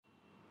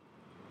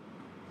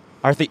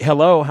Arthi,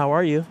 hello, how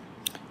are you?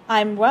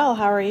 I'm well.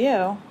 How are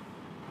you?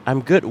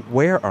 I'm good.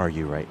 Where are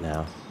you right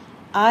now?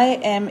 I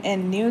am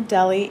in New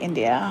Delhi,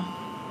 India.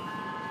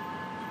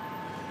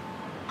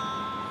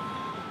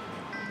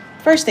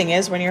 First thing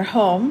is, when you're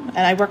home, and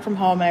I work from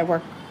home, and I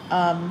work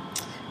um,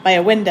 by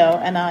a window,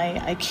 and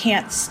I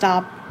can't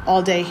stop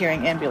all day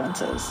hearing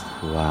ambulances.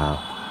 Wow.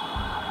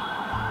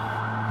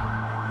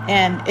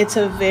 And it's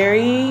a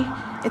very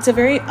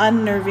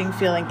unnerving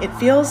feeling. It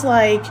feels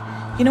like,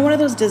 one of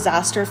those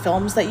disaster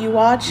films that you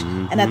watch,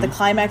 and at the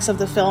climax of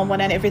the film, when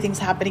everything's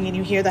happening and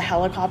you hear the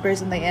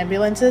helicopters and the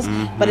ambulances,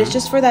 but it's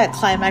just for that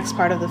climax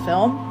part of the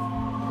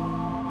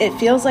film. It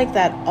feels like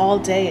that all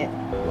day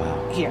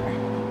Wow. here.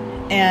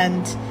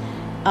 And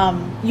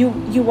you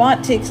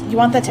want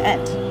that to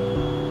end.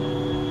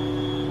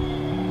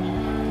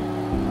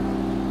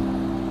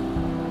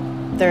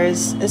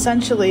 There's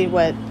essentially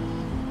what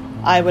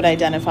I would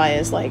identify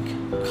as like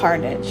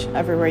carnage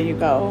everywhere you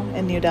go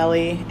in New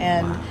Delhi,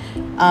 and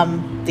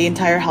the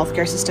entire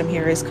healthcare system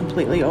here is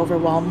completely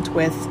overwhelmed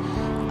with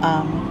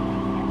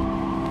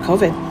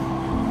COVID.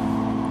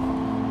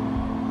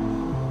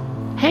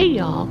 Hey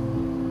y'all,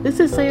 this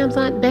is Sam's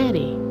Aunt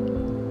Betty.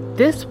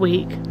 This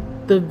week,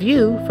 the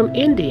view from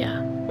India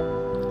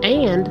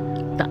and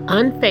the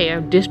unfair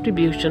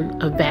distribution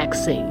of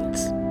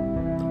vaccines.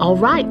 All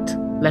right,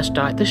 let's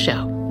start the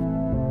show.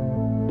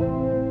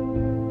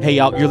 Hey,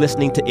 y'all, you're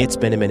listening to It's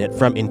Been a Minute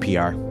from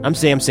NPR. I'm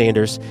Sam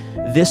Sanders.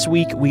 This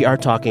week, we are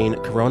talking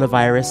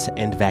coronavirus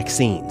and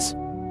vaccines.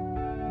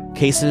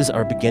 Cases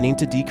are beginning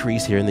to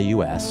decrease here in the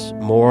U.S.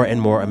 More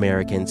and more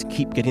Americans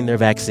keep getting their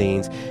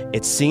vaccines.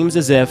 It seems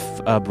as if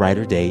a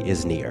brighter day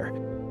is near.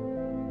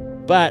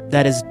 But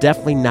that is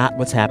definitely not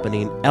what's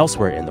happening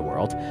elsewhere in the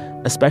world,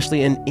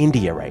 especially in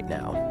India right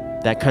now.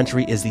 That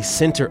country is the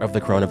center of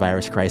the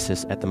coronavirus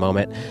crisis at the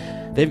moment.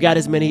 They've got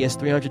as many as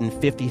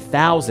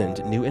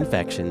 350,000 new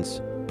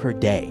infections per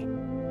day.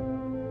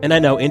 And I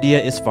know India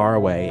is far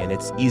away, and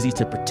it's easy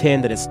to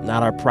pretend that it's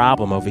not our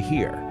problem over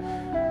here.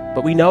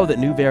 But we know that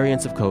new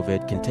variants of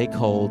COVID can take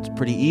hold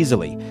pretty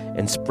easily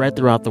and spread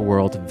throughout the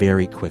world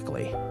very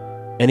quickly.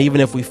 And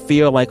even if we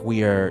feel like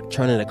we are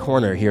turning a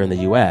corner here in the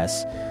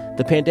U.S.,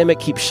 the pandemic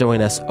keeps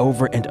showing us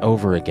over and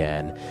over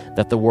again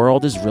that the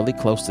world is really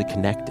closely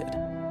connected.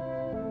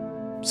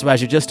 So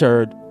as you just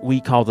heard, we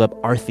called up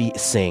Arthi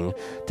Singh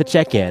to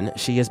check in.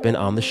 She has been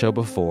on the show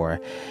before,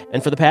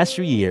 and for the past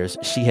few years,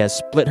 she has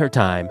split her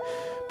time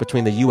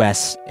between the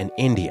U.S. and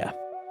India.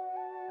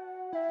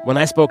 When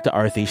I spoke to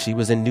Arthi, she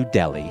was in New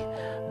Delhi,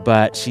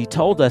 but she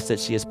told us that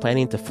she is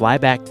planning to fly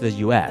back to the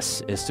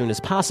U.S. as soon as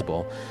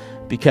possible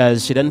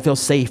because she doesn't feel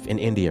safe in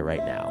India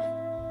right now.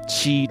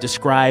 She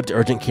described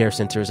urgent care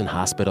centers and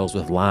hospitals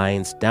with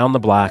lines down the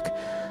block,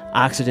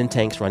 oxygen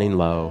tanks running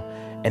low,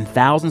 and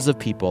thousands of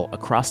people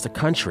across the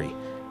country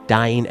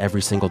dying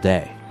every single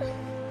day.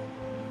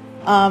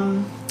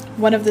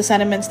 One of the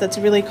sentiments that's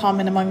really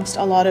common amongst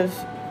a lot of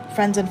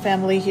friends and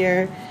family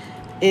here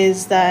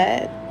is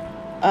that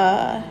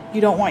you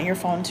don't want your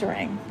phone to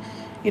ring.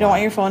 You don't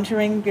want your phone to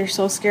ring. You're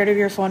so scared of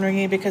your phone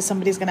ringing because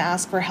somebody's going to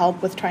ask for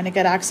help with trying to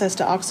get access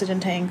to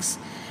oxygen tanks.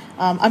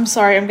 I'm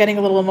sorry, I'm getting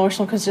a little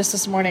emotional because just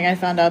this morning I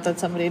found out that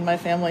somebody in my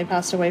family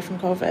passed away from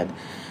COVID.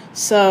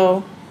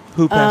 So,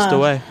 Who passed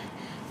away?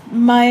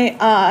 I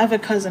have a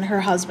cousin,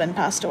 her husband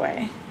passed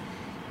away.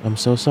 I'm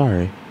so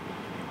sorry.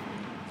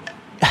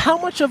 How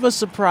much of a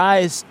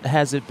surprise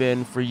has it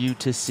been for you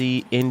to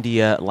see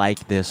India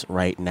like this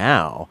right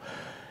now?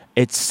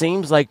 It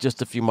seems like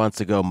just a few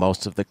months ago,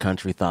 most of the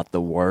country thought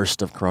the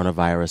worst of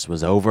coronavirus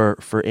was over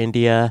for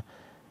India,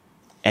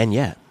 and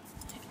yet.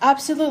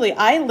 Absolutely.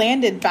 I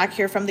landed back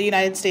here from the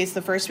United States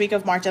the first week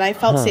of March, and I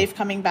felt safe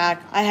coming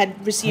back. I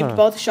had received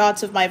both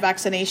shots of my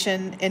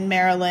vaccination in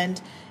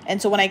Maryland.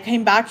 And so when I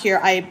came back here,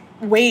 I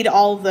weighed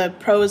all the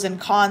pros and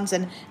cons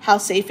and how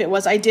safe it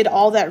was. I did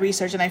all that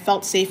research, and I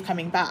felt safe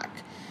coming back.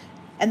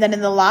 And then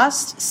in the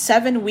last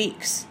 7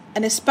 weeks,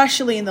 and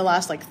especially in the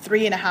last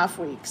 3.5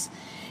 weeks,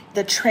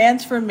 the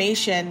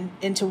transformation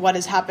into what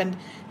has happened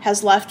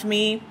has left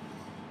me,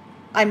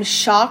 I'm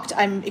shocked.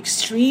 I'm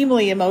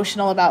extremely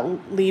emotional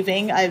about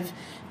leaving. I've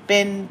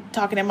been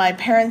talking to my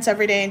parents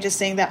every day and just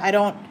saying that I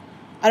don't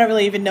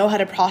really even know how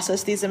to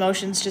process these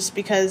emotions, just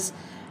because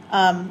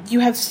you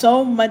have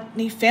so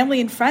many family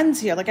and friends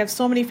here. I have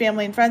so many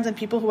family and friends and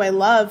people who I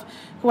love,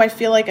 who I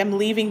feel like I'm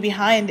leaving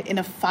behind in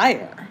a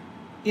fire.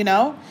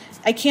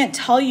 I can't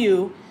tell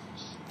you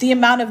the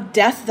amount of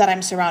death that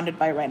I'm surrounded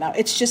by right now.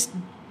 It's just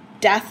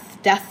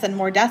death and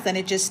more death. And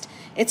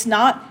it's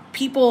not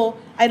people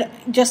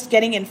just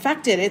getting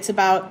infected. It's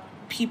about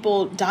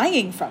people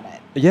dying from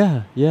it.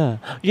 Yeah.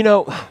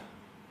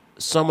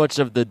 So much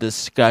of the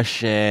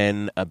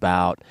discussion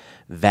about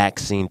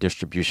vaccine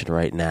distribution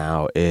right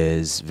now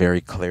is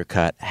very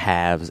clear-cut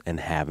haves and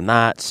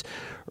have-nots.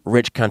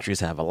 Rich countries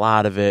have a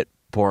lot of it.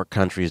 Poor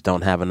countries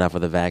don't have enough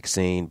of the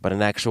vaccine. But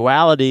in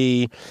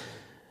actuality,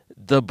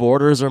 the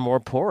borders are more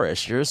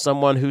porous. You're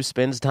someone who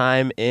spends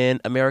time in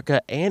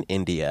America and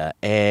India,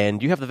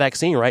 and you have the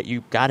vaccine, right?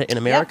 You got it in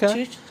America?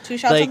 Yep, two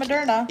shots of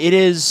Moderna. It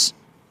is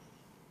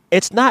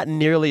It's not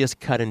nearly as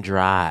cut and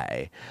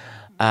dry,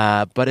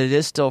 but it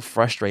is still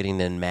frustrating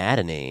and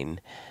maddening.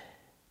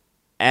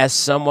 As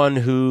someone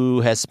who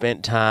has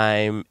spent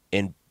time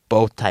in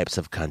both types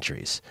of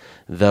countries,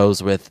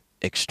 those with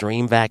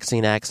extreme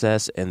vaccine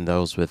access and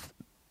those with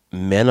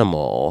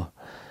minimal,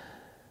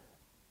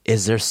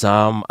 is there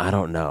some, I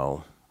don't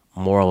know,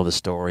 moral of the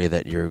story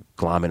that you're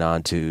glomming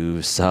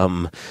onto,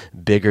 some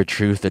bigger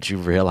truth that you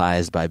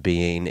realized by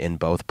being in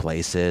both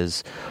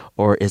places?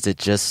 Or is it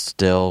just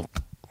still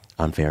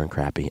unfair and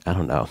crappy? I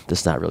don't know.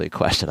 This is not really a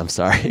question. I'm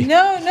sorry.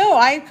 No,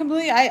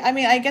 I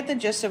mean, I get the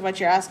gist of what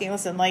you're asking.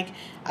 Listen, like,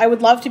 I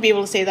would love to be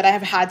able to say that I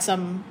have had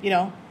some,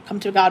 come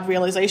to God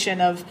realization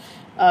of,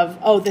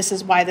 oh, this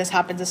is why this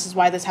happens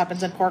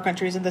in poor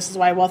countries, and this is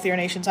why wealthier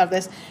nations have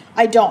this.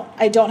 I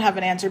don't have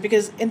an answer,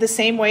 because in the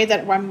same way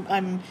that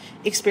I'm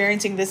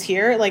experiencing this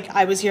here, like,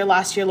 I was here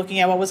last year looking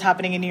at what was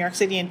happening in New York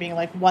City and being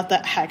like, what the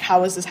heck,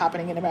 how is this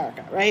happening in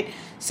America, right?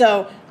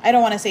 So I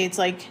don't want to say it's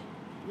like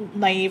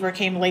naive or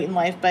came late in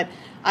life, but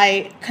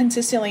I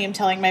consistently am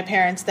telling my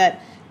parents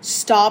that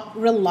stop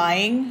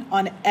relying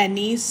on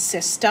any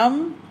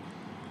system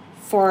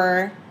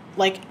for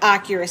like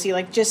accuracy.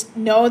 Like, just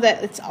know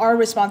that it's our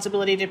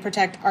responsibility to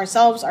protect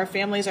ourselves, our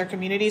families, our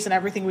communities, and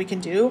everything we can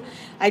do.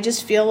 I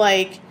just feel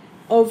like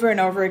over and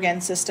over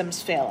again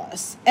systems fail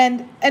us.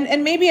 And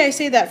maybe I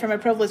say that from a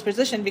privileged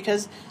position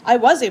because I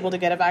was able to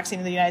get a vaccine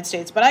in the United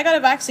States, but I got a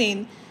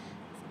vaccine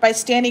by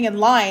standing in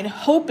line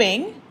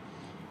hoping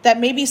that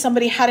maybe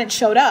somebody hadn't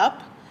showed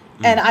up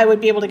and I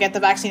would be able to get the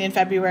vaccine in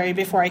February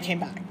before I came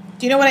back.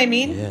 Do you know what I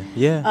mean?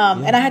 Yeah.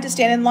 And I had to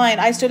stand in line.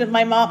 I stood at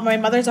my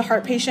mother's a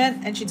heart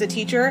patient and she's a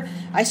teacher.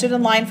 I stood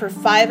in line for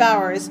 5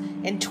 hours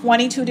in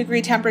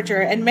 22-degree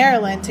temperature in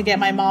Maryland to get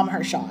my mom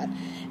her shot.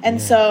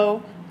 And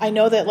so I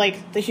know that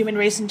like the human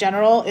race in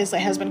general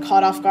has been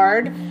caught off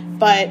guard,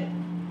 but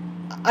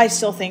I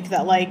still think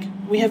that like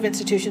we have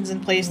institutions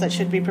in place that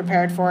should be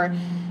prepared for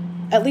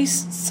at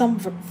least some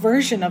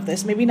version of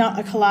this. Maybe not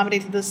a calamity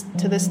to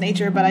this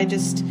nature, but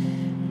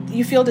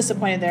you feel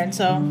disappointed there. And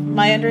so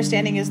my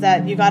understanding is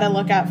that you got to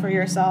look out for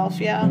yourself.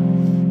 Yeah.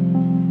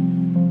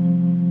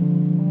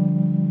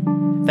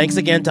 Thanks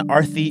again to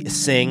Arthi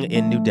Singh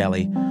in New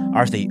Delhi.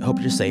 Arthi,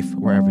 hope you're safe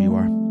wherever you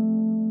are.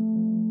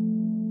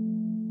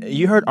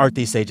 You heard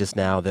Arthi say just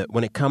now that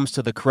when it comes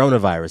to the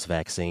coronavirus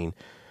vaccine,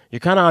 you're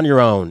kind of on your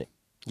own.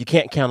 You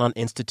can't count on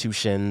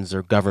institutions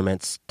or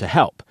governments to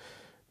help.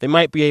 They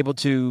might be able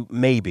to,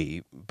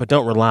 maybe, but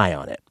don't rely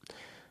on it.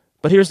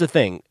 But here's the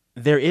thing.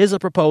 There is a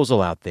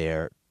proposal out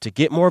there to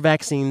get more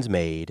vaccines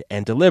made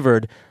and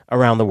delivered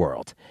around the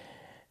world,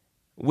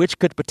 which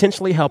could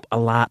potentially help a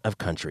lot of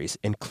countries,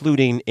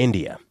 including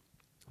India.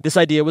 This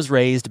idea was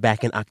raised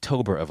back in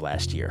October of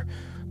last year,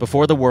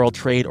 before the World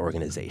Trade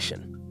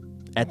Organization.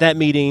 At that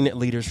meeting,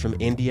 leaders from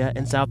India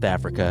and South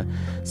Africa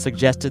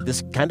suggested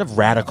this kind of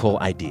radical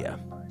idea.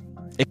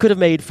 It could have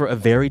made for a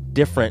very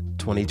different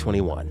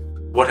 2021.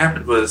 What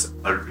happened was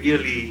a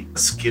really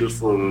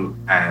skillful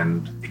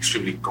and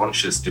extremely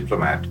conscious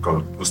diplomat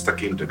called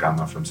Mustaqim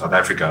Dagama from South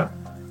Africa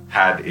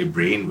had a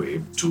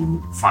brainwave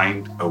to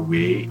find a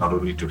way not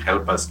only to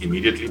help us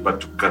immediately,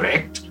 but to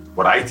correct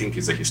what I think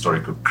is a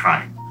historical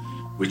crime,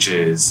 which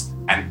is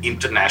an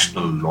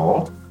international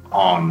law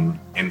on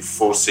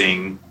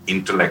enforcing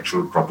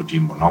intellectual property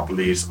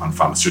monopolies on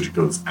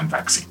pharmaceuticals and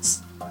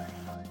vaccines.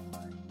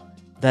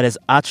 That is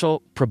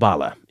Achal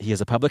Prabhala. He is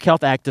a public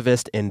health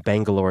activist in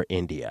Bangalore,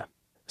 India.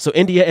 So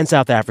India and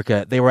South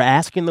Africa, they were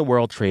asking the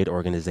World Trade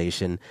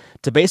Organization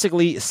to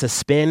basically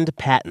suspend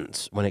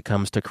patents when it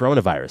comes to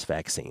coronavirus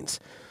vaccines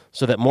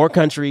so that more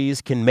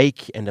countries can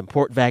make and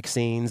import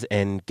vaccines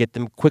and get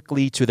them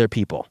quickly to their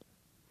people.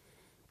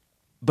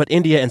 But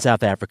India and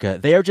South Africa,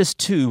 they are just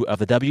two of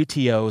the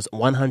WTO's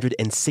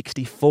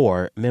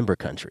 164 member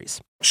countries.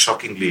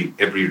 Shockingly,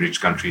 every rich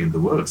country in the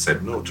world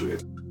said no to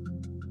it.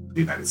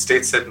 The United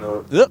States said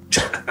no.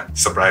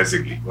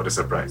 Surprisingly, what a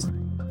surprise.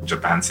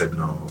 Japan said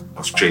no,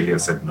 Australia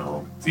said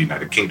no, the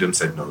United Kingdom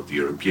said no, the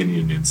European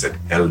Union said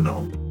hell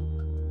no.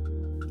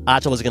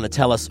 Achal is going to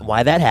tell us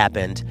why that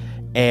happened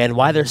and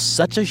why there's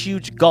such a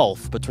huge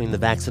gulf between the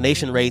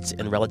vaccination rates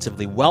in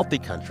relatively wealthy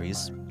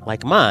countries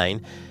like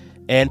mine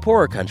and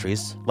poorer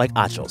countries like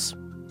Achal's.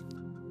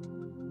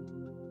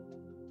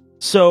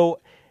 So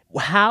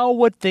how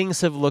would things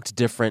have looked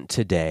different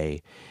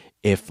today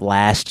if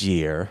last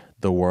year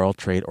the World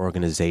Trade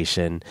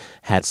Organization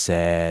had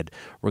said,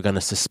 we're going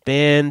to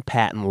suspend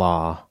patent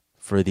law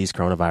for these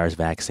coronavirus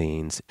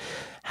vaccines?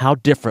 How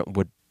different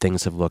would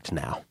things have looked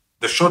now?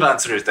 The short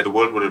answer is that the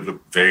world would have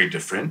looked very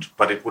different,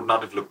 but it would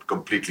not have looked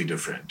completely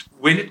different.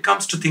 When it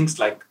comes to things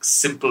like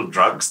simple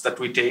drugs that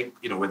we take,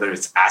 whether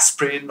it's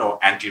aspirin or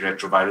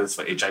antiretrovirals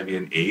for HIV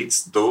and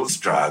AIDS, those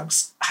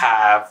drugs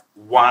have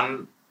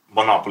one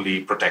monopoly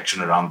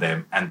protection around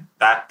them, and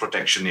that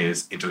protection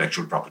is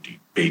intellectual property,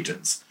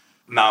 patents.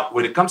 Now,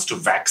 when it comes to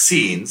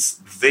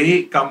vaccines,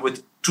 they come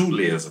with 2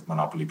 layers of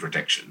monopoly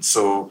protection.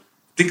 So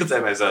think of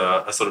them as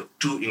a sort of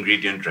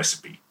 2-ingredient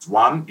recipe.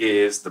 One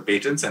is the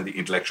patents and the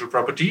intellectual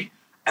property,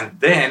 and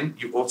then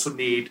you also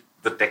need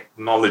the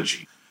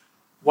technology.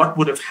 what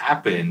would have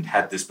happened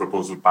had this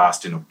proposal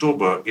passed in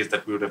October is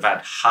that we would have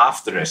had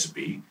half the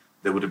recipe.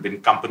 There would have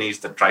been companies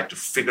that tried to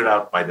figure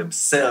out by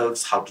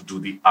themselves how to do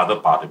the other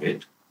part of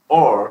it,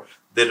 or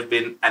there would have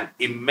been an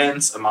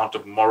immense amount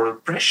of moral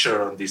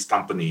pressure on these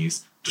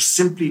companies to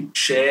simply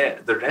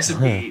share the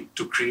recipe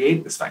to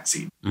create this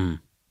vaccine.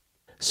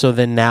 So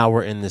then now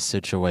we're in this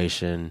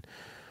situation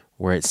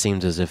where it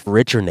seems as if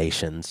richer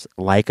nations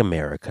like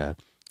America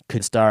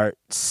could start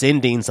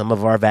sending some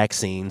of our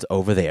vaccines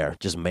over there.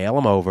 Just mail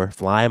them over,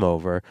 fly them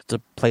over to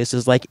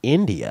places like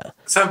India.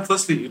 Sam,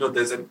 firstly,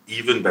 there's an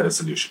even better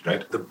solution,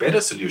 right? The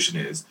better solution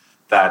is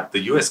that the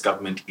US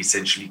government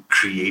essentially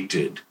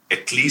created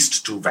at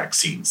least 2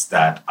 vaccines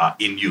that are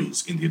in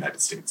use in the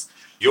United States.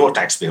 Your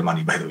taxpayer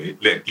money, by the way,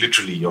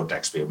 literally your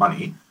taxpayer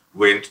money,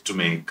 went to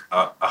make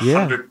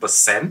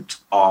 100%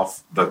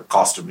 of the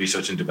cost of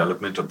research and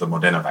development of the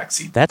Moderna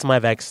vaccine. That's my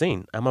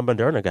vaccine. I'm a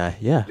Moderna guy.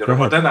 Yeah. You're a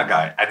Moderna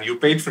guy, and you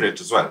paid for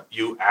it as well.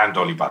 You and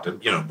Dolly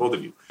Parton, both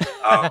of you.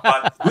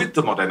 But with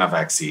the Moderna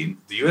vaccine,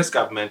 the US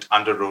government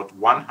underwrote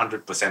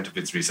 100% of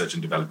its research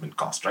and development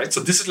cost, right? So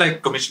this is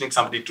like commissioning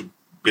somebody to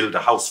build a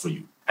house for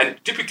you.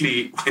 And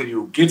typically, when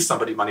you give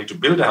somebody money to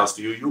build a house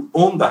for you, you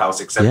own the house,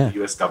 except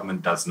the US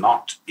government does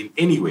not in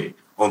any way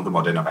own the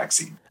Moderna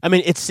vaccine. I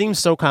mean, it seems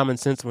so common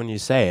sense when you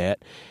say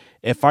it.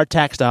 If our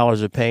tax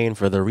dollars are paying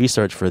for the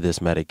research for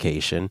this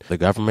medication, the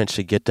government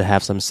should get to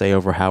have some say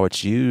over how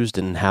it's used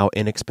and how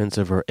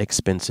inexpensive or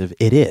expensive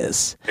it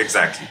is.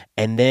 Exactly.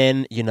 And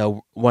then,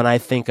 when I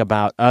think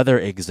about other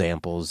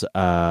examples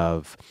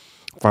of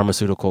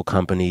pharmaceutical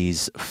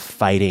companies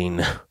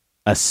fighting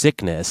a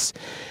sickness,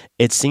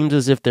 it seems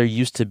as if there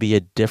used to be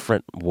a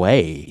different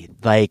way.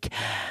 Like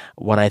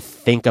when I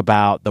think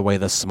about the way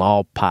the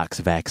smallpox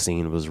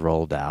vaccine was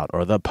rolled out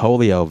or the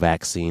polio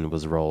vaccine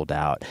was rolled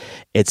out,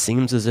 it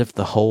seems as if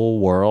the whole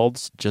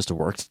world just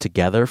worked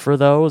together for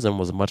those and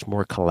was much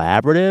more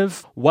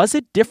collaborative. Was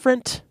it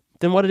different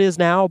than what it is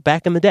now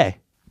back in the day?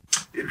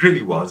 It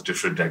really was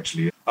different,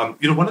 actually.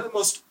 One of the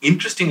most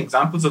interesting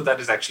examples of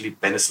that is actually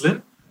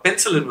penicillin.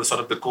 Penicillin was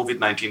sort of the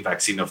COVID-19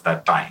 vaccine of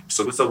that time.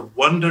 So it was a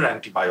wonder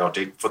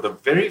antibiotic for the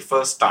very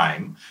first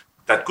time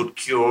that could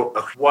cure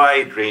a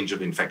wide range of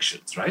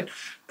infections, right?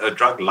 A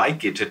drug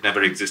like it had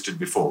never existed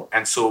before.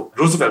 And so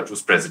Roosevelt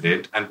was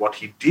president, and what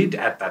he did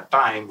at that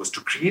time was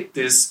to create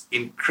this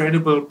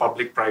incredible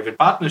public-private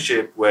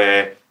partnership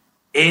where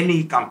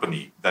any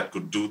company that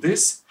could do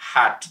this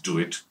had to do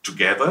it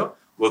together,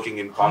 working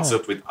in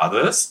concert with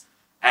others.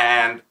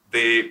 And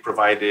they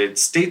provided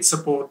state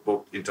support,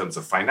 both in terms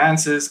of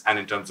finances and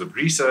in terms of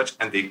research,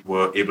 and they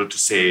were able to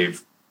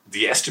save,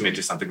 the estimate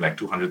is something like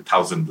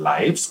 200,000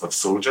 lives of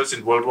soldiers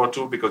in World War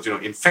II, because,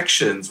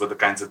 infections were the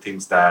kinds of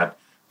things that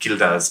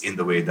killed us in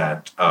the way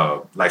that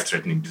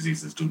life-threatening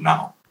diseases do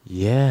now.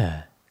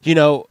 Yeah.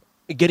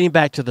 Getting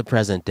back to the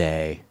present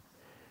day,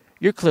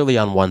 you're clearly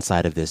on one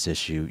side of this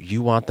issue.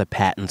 You want the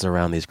patents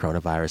around these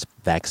coronavirus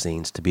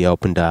vaccines to be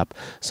opened up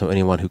so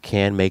anyone who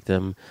can make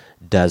them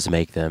does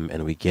make them,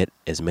 and we get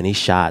as many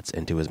shots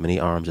into as many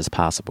arms as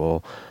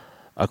possible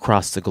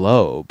across the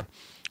globe.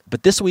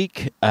 But this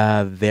week,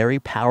 a very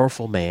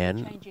powerful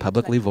man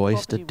publicly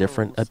voiced a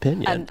different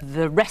opinion. And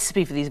the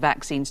recipe for these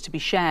vaccines to be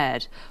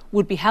shared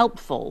would be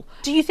helpful.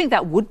 Do you think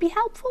that would be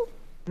helpful?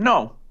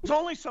 No.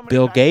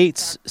 Bill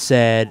Gates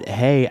said,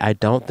 hey, I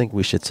don't think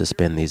we should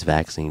suspend these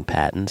vaccine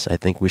patents. I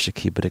think we should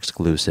keep it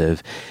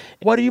exclusive.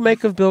 What do you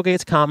make of Bill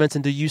Gates' comments,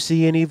 and do you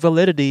see any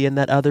validity in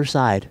that other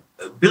side?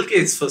 Bill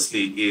Gates,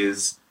 firstly,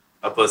 is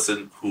a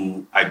person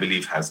who I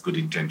believe has good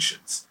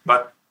intentions.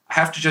 But I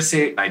have to just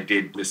say, I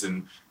did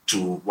listen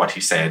to what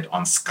he said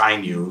on Sky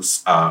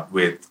News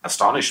with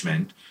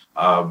astonishment.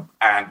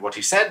 And what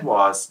he said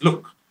was,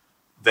 look,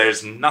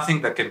 there's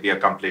nothing that can be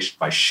accomplished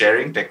by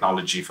sharing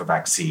technology for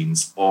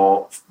vaccines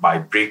or by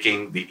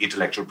breaking the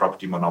intellectual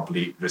property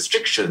monopoly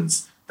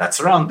restrictions that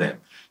surround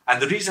them.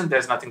 And the reason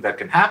there's nothing that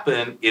can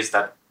happen is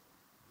that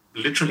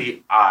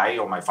literally I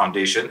or my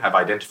foundation have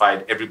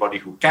identified everybody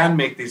who can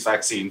make these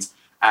vaccines,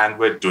 and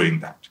we're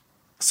doing that.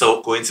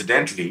 So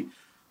coincidentally,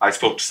 I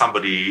spoke to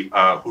somebody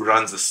who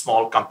runs a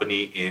small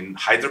company in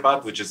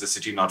Hyderabad, which is a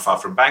city not far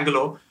from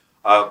Bangalore.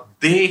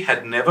 They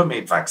had never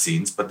made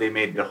vaccines, but they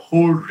made a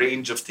whole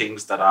range of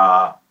things that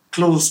are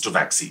close to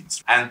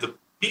vaccines. And the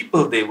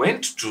people they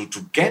went to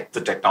get the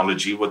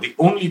technology were the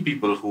only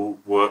people who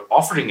were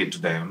offering it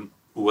to them,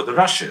 who were the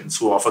Russians,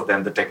 who offered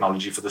them the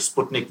technology for the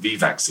Sputnik V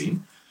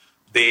vaccine.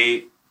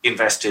 They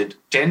invested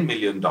 $10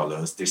 million.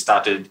 They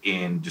started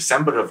in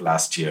December of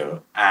last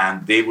year,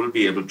 and they will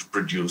be able to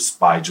produce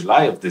by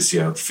July of this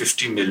year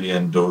 50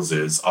 million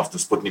doses of the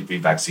Sputnik V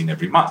vaccine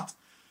every month.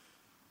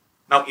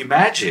 Now,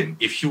 imagine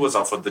if he was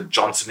offered the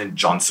Johnson &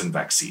 Johnson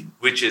vaccine,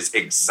 which is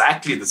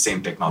exactly the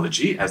same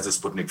technology as the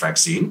Sputnik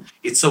vaccine.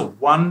 It's a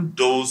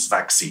one-dose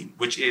vaccine,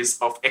 which is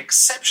of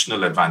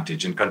exceptional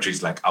advantage in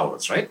countries like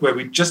ours, right? Where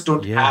we just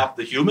don't have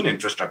the human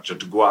infrastructure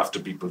to go after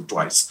people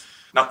twice.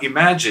 Now,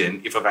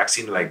 imagine if a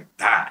vaccine like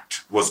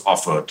that was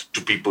offered to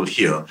people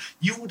here.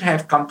 You would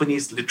have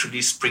companies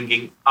literally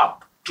springing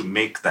up to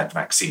make that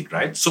vaccine,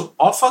 right? So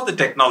offer the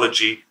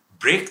technology,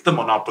 break the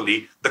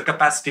monopoly, the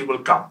capacity will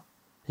come.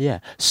 Yeah.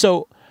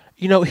 So,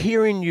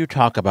 hearing you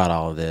talk about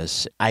all of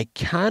this, I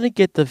kind of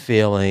get the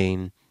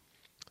feeling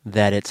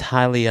that it's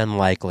highly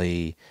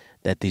unlikely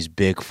that these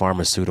big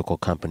pharmaceutical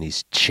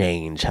companies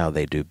change how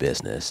they do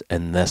business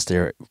unless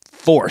they're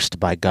forced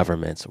by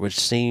governments, which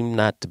seem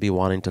not to be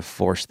wanting to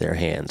force their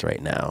hands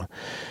right now.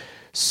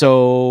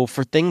 So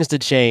for things to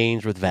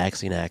change with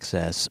vaccine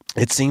access,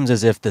 it seems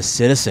as if the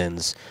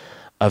citizens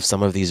of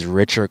some of these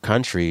richer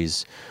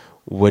countries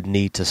would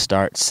need to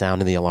start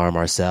sounding the alarm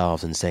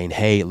ourselves and saying,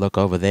 hey, look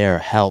over there,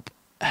 help,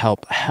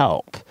 help,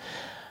 help.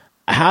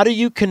 How do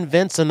you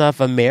convince enough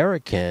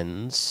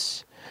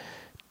Americans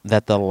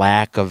that the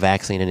lack of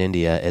vaccine in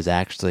India is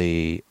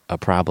actually a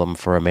problem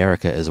for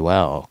America as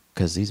well?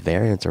 Because these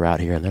variants are out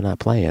here and they're not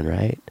playing,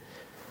 right?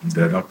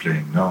 They're not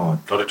playing,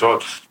 no, not at all.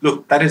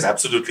 Look, that is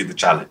absolutely the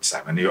challenge,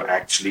 Simon. You're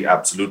actually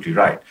absolutely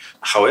right.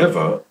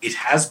 However, it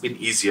has been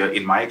easier,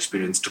 in my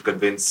experience, to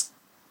convince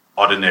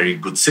ordinary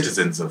good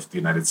citizens of the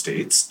United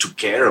States to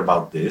care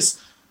about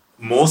this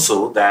more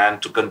so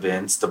than to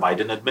convince the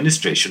Biden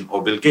administration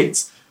or Bill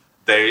Gates.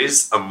 There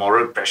is a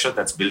moral pressure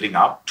that's building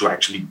up to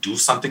actually do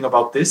something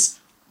about this.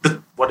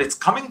 What it's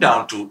coming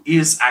down to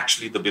is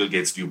actually the Bill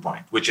Gates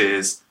viewpoint, which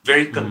is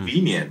very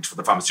convenient for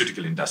the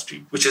pharmaceutical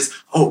industry, which is,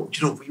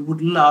 we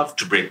would love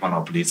to break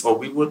monopolies, or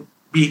we would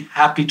be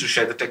happy to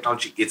share the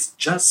technology. It's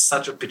just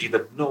such a pity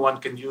that no one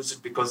can use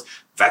it because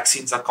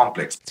vaccines are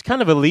complex. It's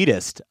kind of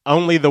elitist.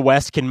 Only the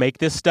West can make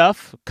this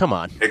stuff? Come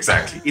on.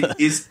 Exactly. It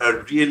is a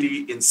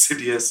really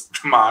insidious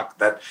remark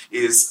that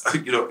is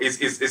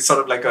sort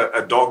of like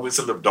a dog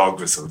whistle of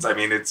dog whistles. I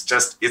mean,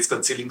 it's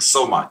concealing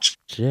so much.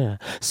 Yeah.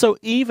 So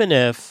even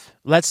if,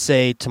 let's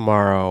say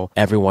tomorrow,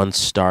 everyone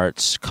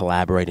starts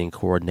collaborating,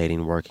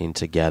 coordinating, working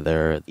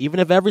together,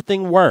 even if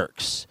everything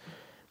works,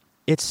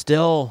 it's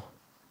still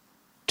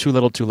too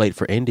little too late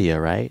for India,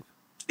 right?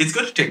 It's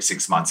going to take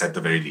 6 months at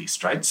the very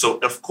least, right? So,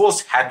 of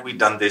course, had we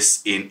done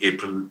this in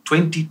April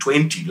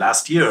 2020,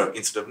 last year,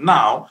 instead of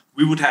now,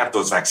 we would have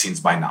those vaccines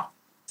by now.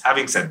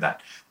 Having said that,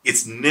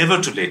 it's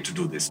never too late to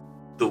do this.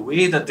 The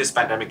way that this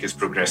pandemic is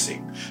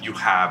progressing, you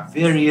have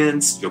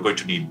variants, you're going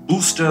to need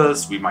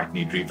boosters, we might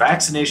need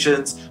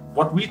revaccinations.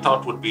 What we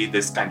thought would be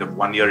this kind of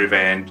 1-year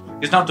event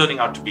is now turning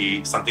out to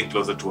be something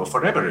closer to a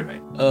forever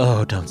event.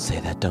 Oh, don't say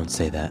that. Don't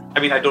say that. I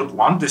mean, I don't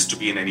want this to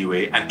be in any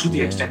way. And to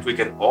the extent we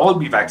can all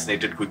be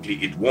vaccinated quickly,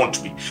 it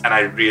won't be. And I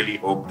really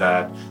hope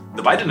that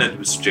the Biden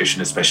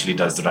administration especially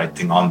does the right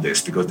thing on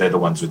this because they're the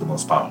ones with the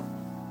most power.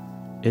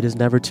 It is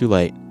never too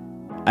late.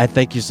 I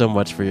thank you so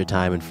much for your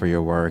time and for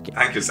your work.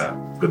 Thank you, sir.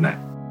 Good night.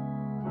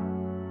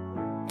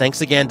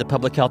 Thanks again to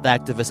public health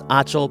activist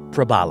Achal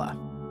Prabhala.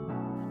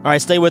 All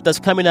right, stay with us.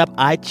 Coming up,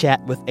 I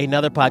chat with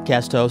another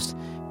podcast host,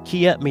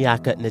 Kia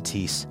Miakka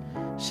Natisse.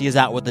 She is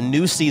out with a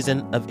new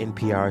season of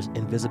NPR's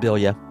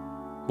Invisibilia.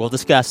 We'll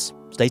discuss.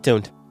 Stay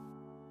tuned.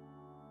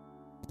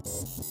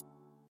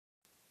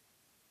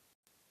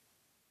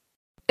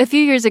 A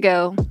few years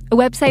ago, a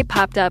website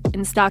popped up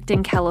in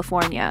Stockton,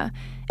 California,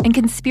 and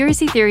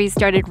conspiracy theories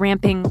started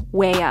ramping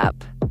way up.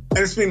 And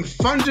it's being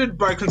funded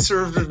by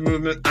conservative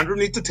movement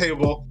underneath the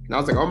table. And I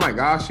was like, oh my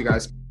gosh, you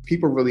guys,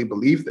 people really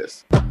believe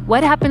this.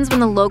 What happens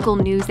when the local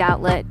news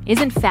outlet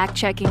isn't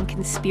fact-checking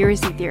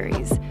conspiracy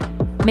theories?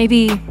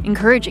 Maybe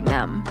encouraging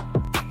them.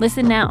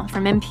 Listen now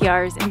from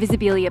NPR's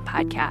Invisibilia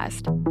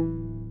podcast.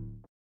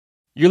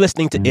 You're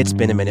listening to It's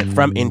Been a Minute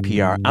from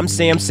NPR. I'm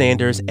Sam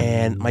Sanders,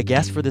 and my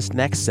guest for this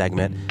next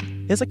segment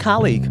is a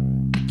colleague,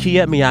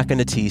 Kia Miakka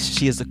Natisse.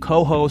 She is the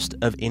co-host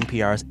of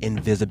NPR's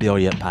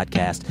Invisibilia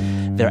podcast.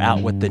 They're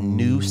out with the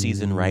new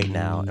season right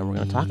now, and we're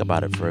going to talk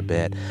about it for a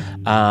bit.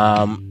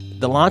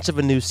 The launch of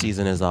a new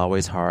season is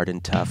always hard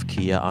and tough.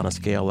 Kia, on a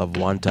scale of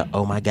 1 to,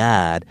 oh my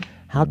God,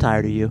 how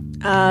tired are you?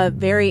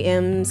 Very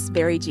M's,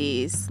 very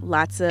G's.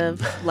 Lots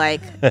of,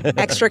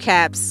 extra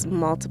caps,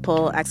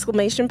 multiple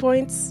exclamation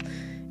points.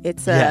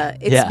 It's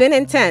been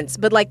intense,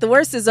 but, the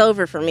worst is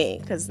over for me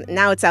because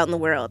now it's out in the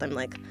world. I'm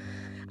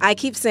I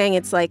keep saying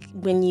it's like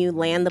when you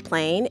land the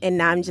plane and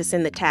now I'm just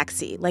in the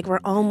taxi. We're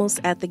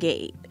almost at the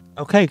gate.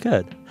 Okay,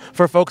 good.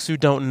 For folks who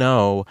don't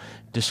know,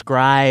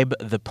 describe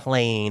the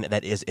plane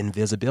that is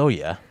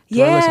Invisibilia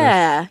to our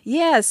listeners.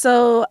 Yeah.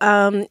 So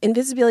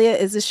Invisibilia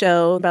is a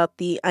show about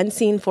the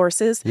unseen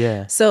forces.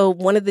 Yeah. So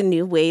one of the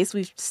new ways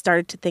we've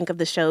started to think of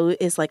the show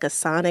is like a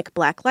sonic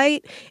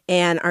blacklight,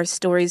 and our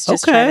stories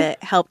just try to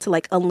help to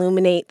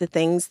illuminate the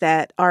things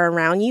that are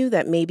around you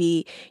that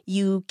maybe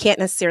you can't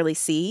necessarily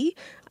see,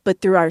 but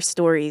through our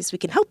stories we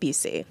can help you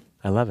see.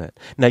 I love it.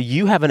 Now,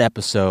 you have an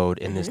episode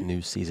in this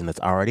new season that's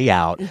already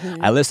out.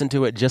 I listened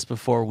to it just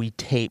before we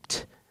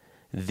taped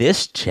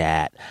this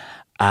chat.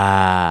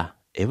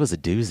 It was a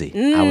doozy.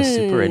 I was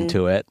super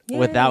into it.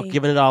 Without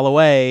giving it all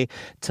away,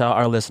 tell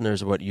our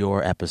listeners what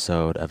your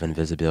episode of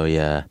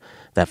Invisibilia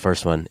that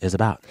first one is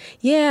about.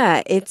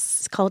 Yeah,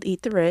 it's called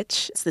Eat the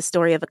Rich. It's the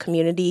story of a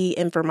community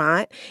in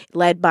Vermont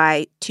led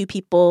by two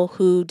people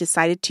who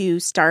decided to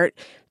start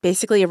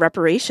basically a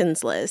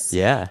reparations list.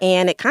 Yeah.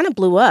 And it kind of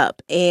blew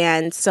up.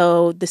 And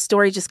so the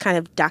story just kind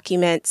of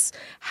documents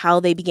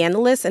how they began the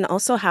list and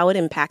also how it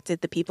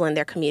impacted the people in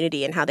their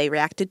community and how they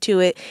reacted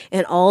to it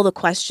and all the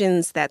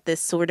questions that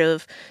this sort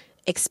of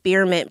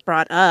experiment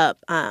brought up.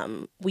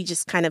 We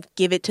just kind of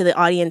give it to the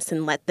audience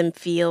and let them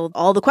feel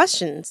all the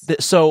questions.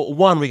 So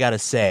one, we got to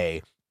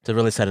say, to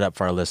really set it up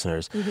for our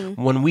listeners,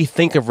 when we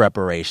think of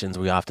reparations,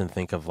 we often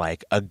think of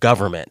like a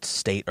government,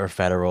 state or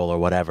federal or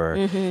whatever,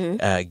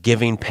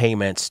 giving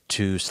payments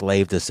to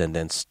slave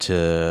descendants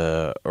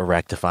to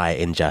rectify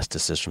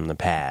injustices from the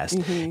past.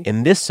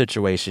 In this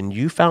situation,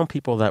 you found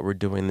people that were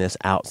doing this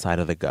outside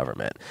of the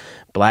government.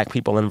 Black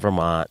people in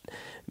Vermont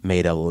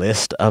made a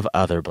list of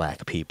other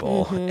Black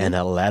people, and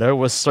a letter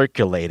was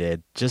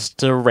circulated just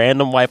to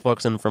random white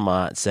folks in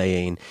Vermont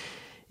saying,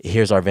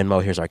 here's our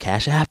Venmo, here's our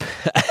Cash App.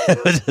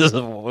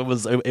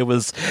 It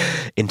was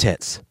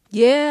intense.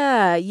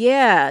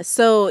 Yeah.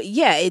 So,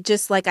 it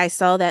just like I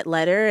saw that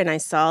letter and I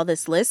saw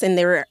this list and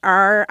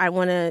I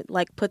want to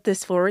like put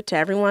this forward to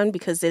everyone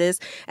because it is,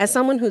 as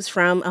someone who's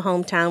from a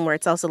hometown where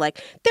it's also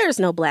like, there's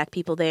no Black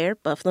people there,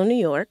 Buffalo, New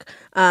York.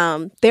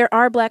 There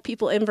are Black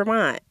people in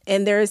Vermont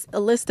and there's a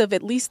list of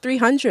at least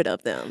 300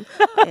 of them.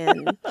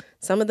 And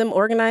some of them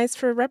organized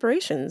for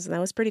reparations. And that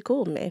was pretty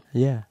cool to me.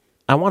 Yeah.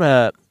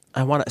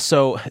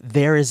 So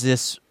there is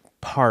this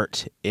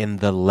part in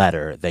the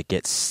letter that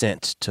gets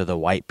sent to the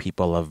white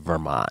people of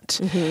Vermont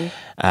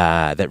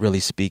that really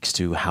speaks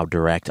to how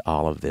direct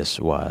all of this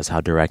was, how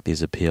direct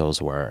these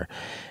appeals were.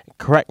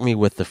 Correct me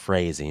with the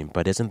phrasing,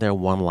 but isn't there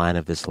one line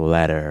of this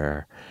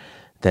letter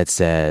that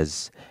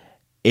says,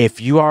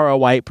 if you are a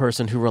white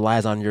person who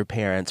relies on your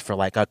parents for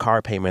like a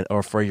car payment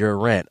or for your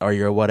rent or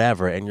your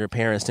whatever, and your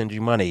parents send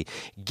you money,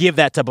 give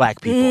that to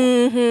Black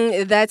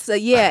people. That's,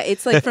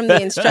 it's like from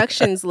the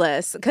instructions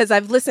list. Because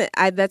I've listened,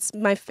 that's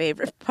my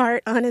favorite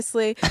part,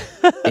 honestly.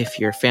 If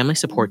your family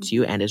supports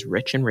you and is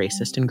rich and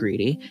racist and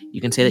greedy,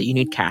 you can say that you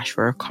need cash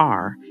for a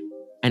car,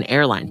 an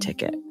airline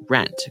ticket,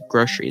 rent,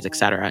 groceries,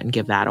 etc., and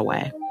give that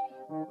away.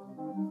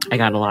 I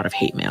got a lot of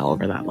hate mail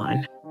over that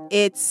line.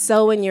 It's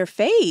so in your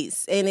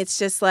face. And it's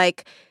just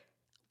like,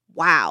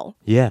 wow.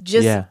 Yeah.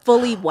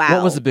 Fully wow.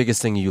 What was the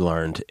biggest thing you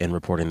learned in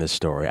reporting this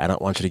story? I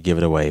don't want you to give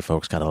it away.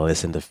 Folks got to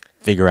listen to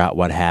figure out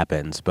what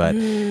happens. But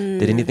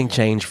did anything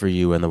change for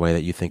you in the way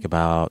that you think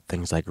about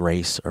things like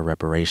race or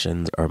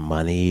reparations or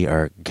money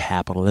or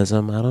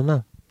capitalism? I don't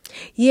know.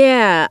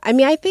 Yeah. I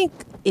mean, I think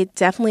it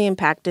definitely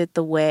impacted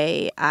the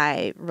way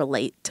I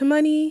relate to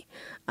money,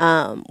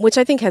 which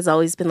I think has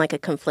always been like a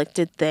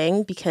conflicted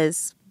thing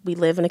because we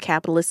live in a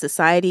capitalist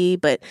society,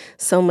 but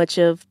so much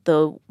of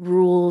the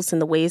rules and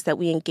the ways that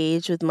we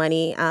engage with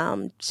money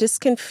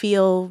just can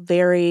feel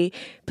very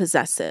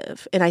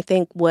possessive. And I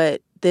think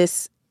what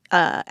this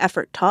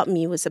effort taught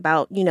me was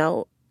about,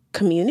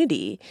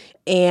 community.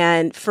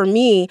 And for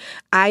me,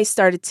 I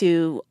started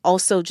to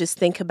also just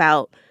think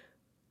about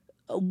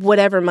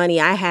whatever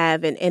money I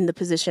have and the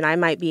position I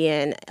might be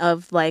in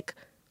of like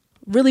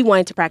really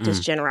wanting to practice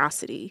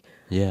generosity.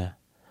 Yeah.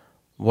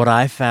 What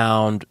I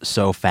found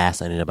so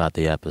fascinating about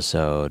the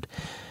episode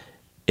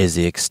is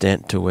the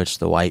extent to which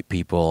the white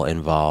people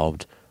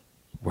involved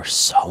were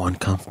so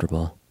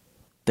uncomfortable.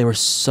 They were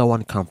so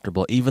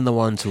uncomfortable. Even the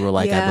ones who were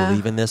like, I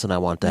believe in this and I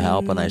want to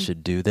help and I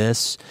should do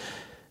this.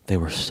 They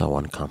were so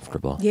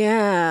uncomfortable.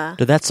 Yeah.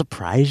 Did that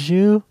surprise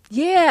you?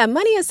 Yeah,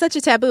 money is such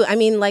a taboo. I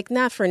mean, like,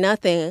 not for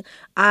nothing.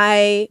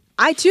 I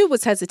too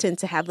was hesitant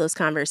to have those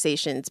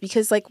conversations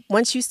because, like,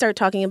 once you start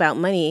talking about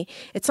money,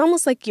 it's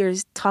almost like you're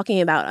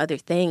talking about other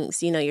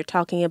things. You're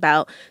talking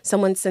about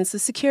someone's sense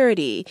of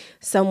security,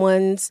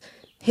 someone's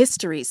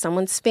history,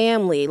 someone's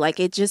family. Like,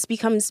 it just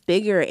becomes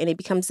bigger and it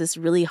becomes this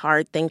really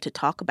hard thing to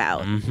talk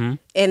about. And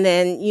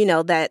then,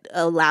 that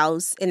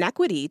allows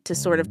inequity to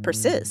sort of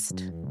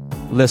persist.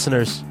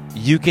 Listeners,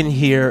 you can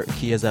hear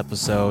Kia's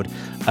episode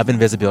of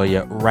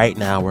Invisibilia right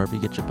now, wherever you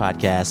get your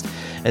podcast.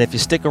 And if you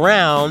stick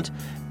around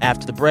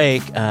after the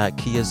break,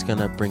 Kia's going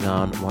to bring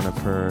on one of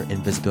her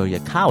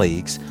Invisibilia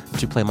colleagues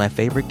to play my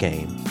favorite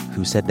game,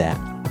 Who Said That?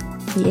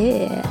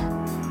 Yeah.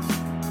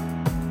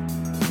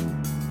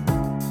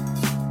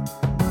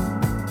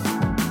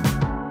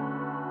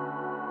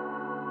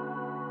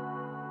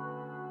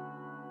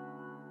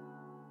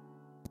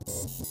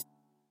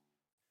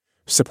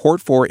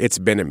 Support for It's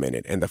Been a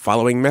Minute and the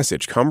following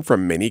message come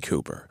from Mini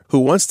Cooper, who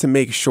wants to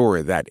make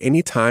sure that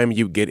any time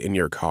you get in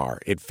your car,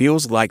 it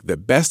feels like the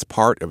best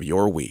part of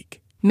your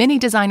week. Mini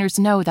designers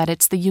know that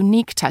it's the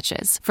unique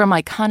touches, from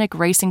iconic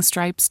racing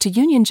stripes to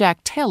Union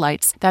Jack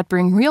taillights, that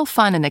bring real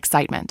fun and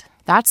excitement.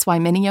 That's why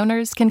Mini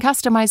owners can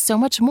customize so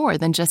much more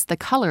than just the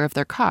color of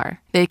their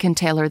car. They can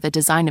tailor the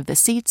design of the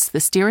seats, the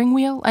steering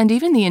wheel, and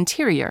even the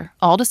interior,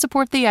 all to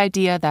support the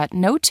idea that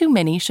no two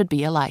Mini should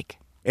be alike.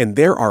 And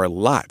there are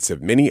lots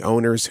of Mini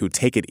owners who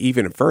take it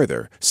even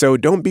further, so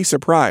don't be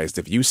surprised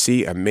if you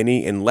see a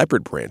Mini in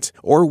leopard print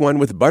or one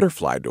with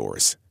butterfly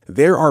doors.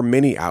 There are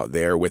many out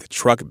there with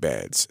truck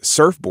beds,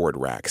 surfboard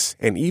racks,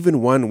 and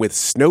even one with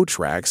snow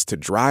tracks to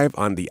drive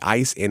on the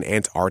ice in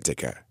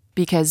Antarctica.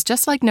 Because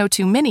just like no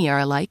two Mini are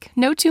alike,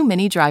 no two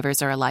Mini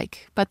drivers are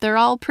alike, but they're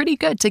all pretty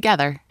good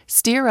together.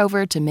 Steer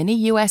over to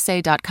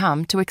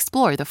miniusa.com to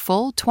explore the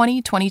full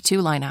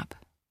 2022 lineup.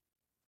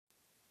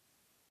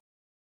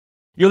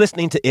 You're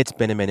listening to It's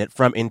Been a Minute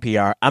from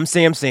NPR. I'm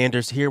Sam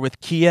Sanders here with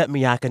Kia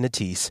Miakka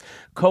Natisse,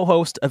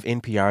 co-host of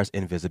NPR's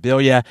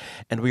Invisibilia.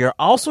 And we are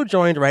also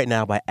joined right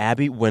now by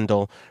Abby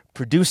Wendle,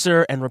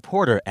 producer and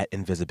reporter at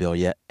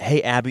Invisibilia.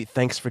 Hey, Abby,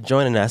 thanks for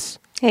joining us.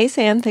 Hey,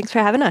 Sam. Thanks for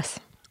having us.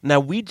 Now,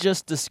 we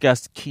just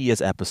discussed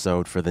Kia's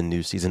episode for the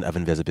new season of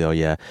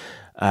Invisibilia.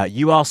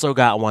 You also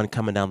got one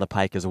coming down the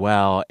pike as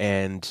well.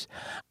 And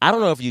I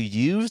don't know if you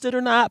used it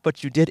or not,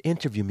 but you did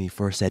interview me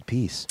for said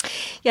piece.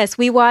 Yes,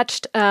 we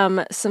watched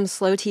some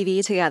slow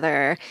TV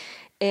together.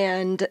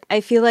 And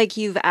I feel like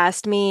you've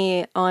asked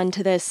me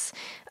onto this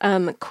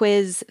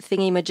quiz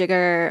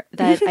thingy-majigger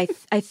that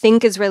I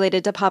think is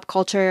related to pop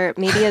culture,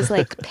 maybe as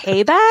like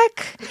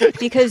payback,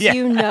 because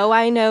you know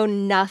I know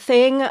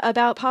nothing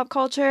about pop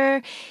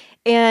culture.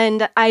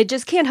 And I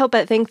just can't help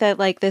but think that,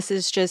 like, this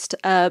is just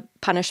a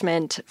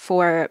punishment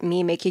for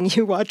me making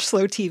you watch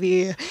slow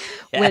TV,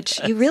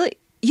 which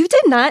you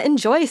did not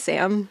enjoy,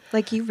 Sam.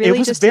 Like, you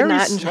really just did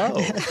not enjoy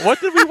it.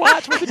 What did we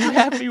watch? What did you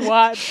have me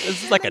watch?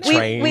 This is like a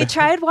train. We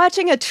tried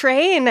watching a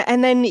train,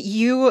 and then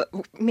you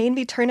made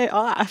me turn it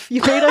off.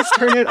 You made us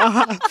turn it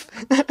off.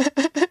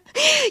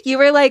 You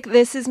were like,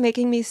 this is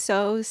making me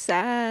so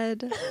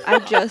sad. I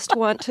just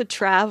want to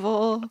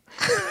travel.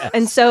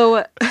 And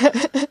so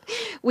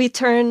we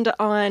turned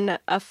on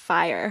a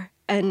fire.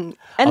 And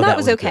that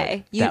was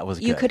okay. That was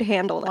good. You could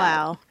handle that.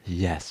 Wow.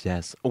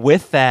 Yes.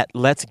 With that,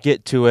 let's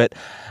get to it.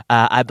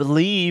 I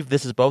believe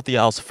this is both of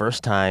y'all's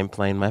first time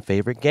playing my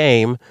favorite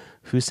game,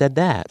 Who Said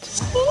That?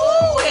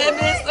 Who had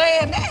been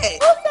saying that? Who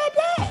said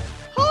that?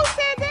 Who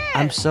said that?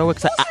 I'm so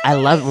excited. I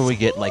love it when we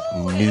get, like,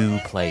 new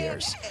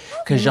players.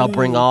 Because y'all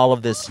bring all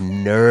of this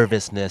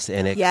nervousness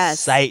and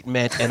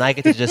excitement, and I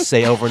get to just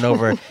say over and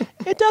over,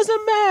 it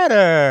doesn't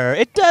matter.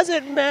 It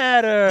doesn't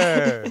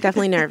matter.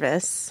 Definitely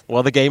nervous.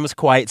 Well, the game is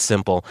quite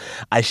simple.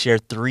 I share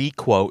 3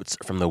 quotes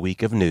from the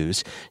week of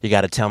news. You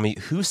got to tell me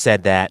who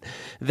said that.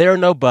 There are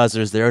no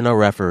buzzers. There are no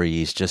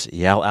referees. Just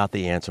yell out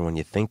the answer when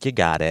you think you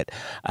got it.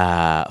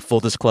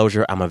 Full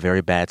disclosure, I'm a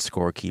very bad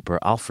scorekeeper.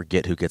 I'll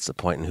forget who gets the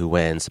point and who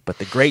wins. But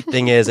the great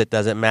thing is it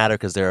doesn't matter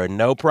because there are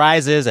no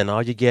prizes, and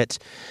all you get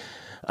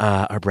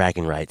are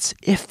bragging rights,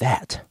 if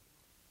that.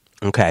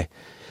 Okay,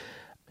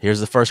 here's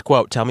the first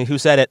quote. Tell me who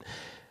said it.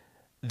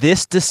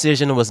 This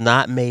decision was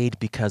not made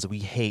because we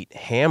hate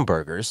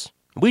hamburgers.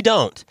 We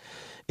don't.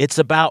 It's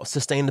about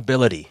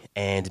sustainability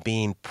and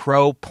being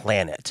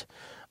pro-planet.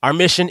 Our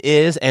mission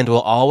is and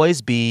will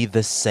always be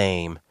the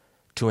same,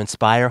 to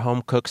inspire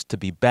home cooks to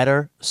be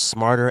better,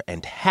 smarter,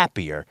 and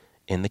happier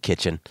in the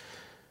kitchen.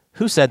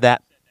 Who said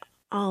that?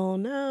 Oh,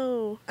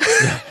 no.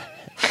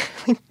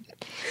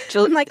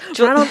 I'm like,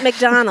 Ronald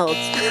McDonald.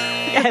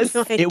 Yes.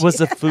 No, it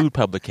was a food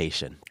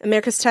publication.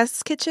 America's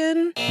Test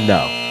Kitchen?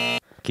 No.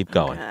 Keep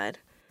going. God.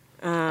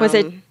 Was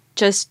it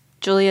just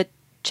Julia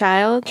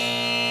Child?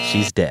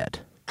 She's dead.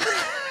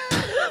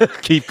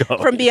 Keep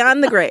going. From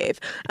Beyond the Grave.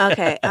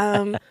 Okay.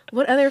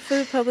 What other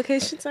food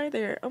publications are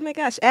there? Oh, my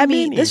gosh.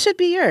 Abby, this should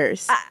be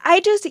yours.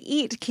 I just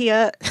eat,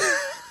 Kia.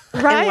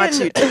 Ryan. And watch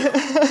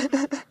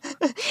YouTube.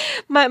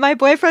 My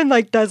boyfriend,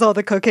 like, does all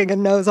the cooking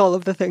and knows all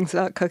of the things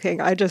about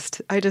cooking. I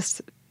just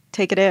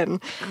take it in.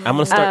 I'm going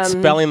to start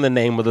spelling the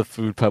name of the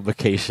food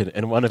publication,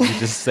 and one of you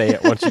just say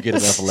it once you get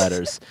enough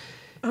letters.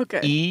 Okay.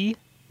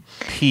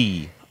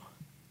 E-P-I.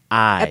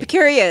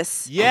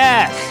 Epicurious.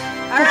 Yes.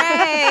 All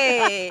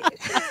right.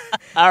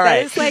 All right.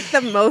 That is like the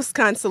most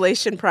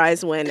consolation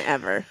prize win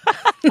ever.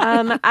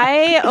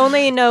 I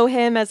only know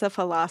him as a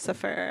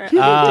philosopher.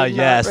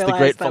 Yes, the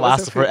great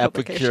philosopher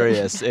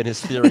Epicurus and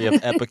his theory of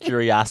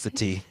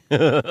epicuriosity.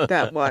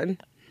 That one.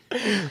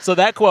 So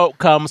that quote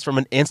comes from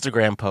an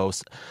Instagram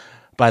post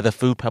by the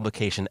food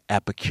publication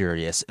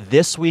Epicurious.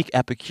 This week,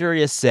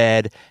 Epicurious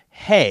said,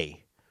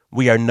 hey,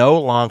 we are no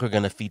longer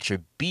going to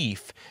feature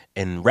beef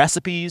in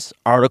recipes,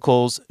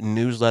 articles,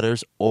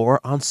 newsletters, or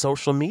on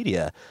social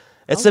media.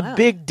 It's a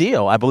big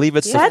deal. I believe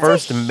it's the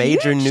first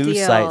major news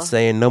site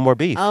saying no more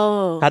beef.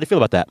 Oh. How do you feel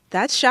about that?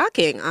 That's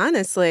shocking,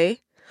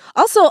 honestly.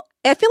 Also,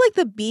 I feel like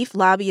the beef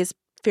lobby is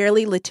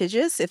fairly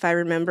litigious, if I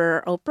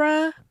remember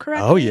Oprah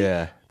correctly. Oh,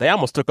 yeah. They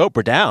almost took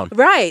Oprah down.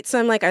 Right. So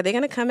I'm like, are they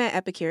going to come at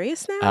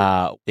Epicurious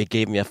now? It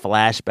gave me a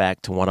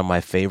flashback to one of my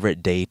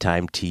favorite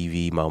daytime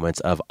TV moments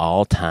of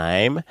all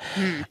time.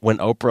 When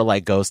Oprah,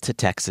 like, goes to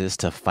Texas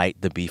to fight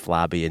the beef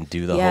lobby and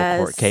do the whole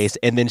court case.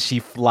 And then she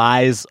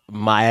flies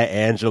Maya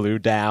Angelou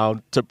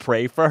down to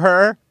pray for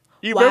her.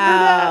 You remember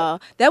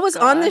that? That was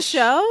on the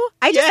show?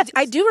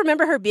 I do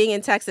remember her being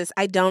in Texas.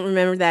 I don't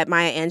remember that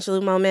Maya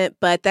Angelou moment,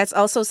 but that's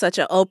also such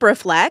an Oprah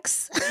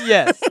flex.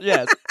 Yes.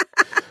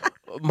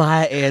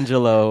 Maya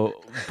Angelou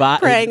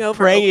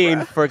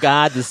praying for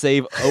God to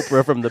save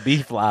Oprah from the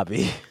beef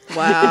lobby.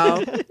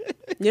 Wow.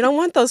 You don't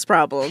want those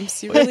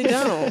problems. You really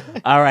don't.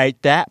 All right,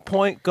 that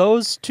point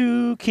goes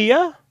to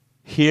Kia.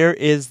 Here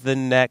is the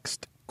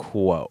next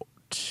quote.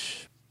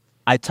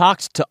 I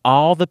talked to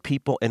all the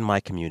people in my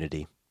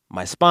community,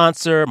 my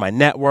sponsor, my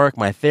network,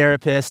 my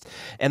therapist,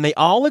 and they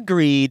all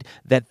agreed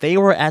that they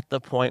were at the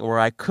point where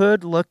I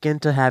could look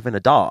into having a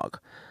dog.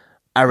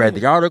 I read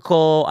the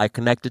article, I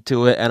connected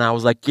to it, and I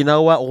was like, you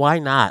know what? Why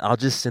not? I'll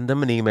just send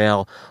them an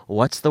email.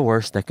 What's the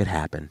worst that could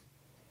happen?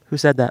 Who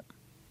said that?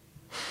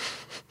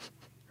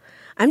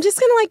 I'm just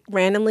going to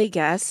randomly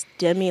guess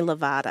Demi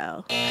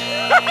Lovato.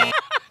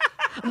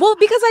 Well,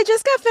 because I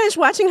just got finished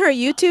watching her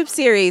YouTube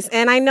series,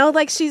 and I know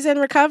she's in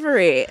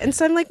recovery. And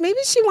so I'm like, maybe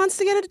she wants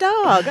to get a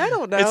dog. I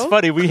don't know. It's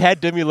funny. We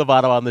had Demi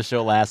Lovato on the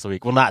show last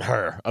week. Well, not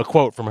her. A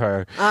quote from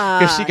her.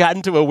 Because she got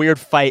into a weird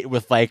fight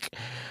with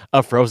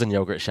a frozen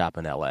yogurt shop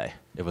in L.A.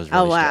 It was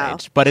really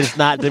strange. But it's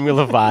not Demi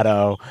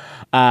Lovato.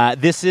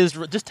 This is,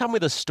 just tell me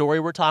the story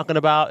we're talking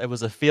about. It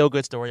was a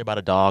feel-good story about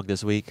a dog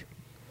this week.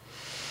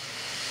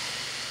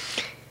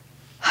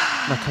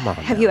 Now, come on.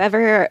 Have you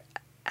ever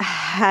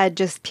had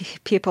just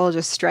people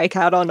just strike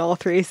out on all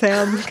three,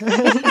 Sam?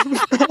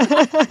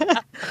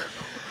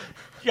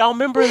 Y'all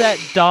remember that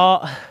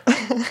dog?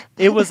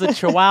 It was a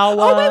Chihuahua.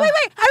 Oh, wait.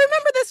 I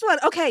remember this one.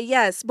 Okay,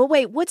 yes. But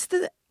wait, what's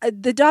the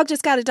dog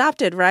just got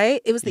adopted,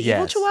 right? It was the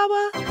evil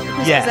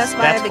Chihuahua? Yes,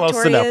 that's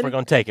close enough. We're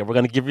going to take it. We're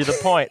going to give you the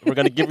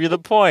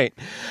point.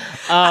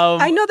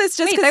 I know this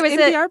just because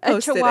NPR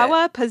posted a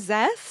Chihuahua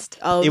possessed?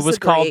 Oh, it was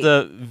called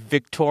the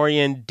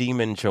Victorian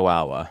Demon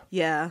Chihuahua.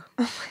 Yeah.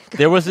 Oh my God.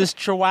 There was this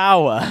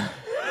Chihuahua.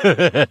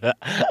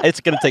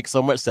 It's going to take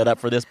so much setup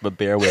for this, but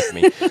bear with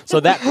me. So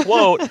that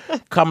quote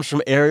comes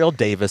from Ariel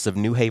Davis of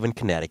New Haven,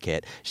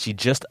 Connecticut. She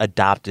just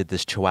adopted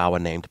this Chihuahua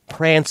named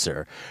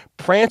Prancer.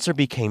 Prancer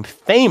became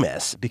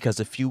famous because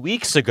a few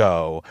weeks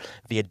ago,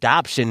 the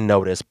adoption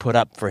notice put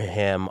up for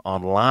him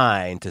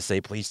online to say,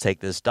 please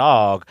take this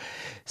dog,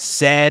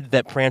 said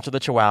that Prancer the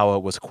Chihuahua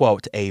was,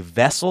 quote, a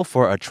vessel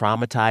for a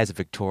traumatized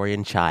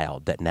Victorian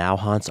child that now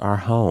haunts our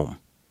home.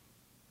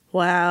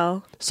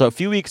 Wow. So a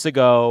few weeks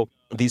ago,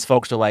 these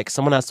folks are like,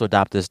 someone has to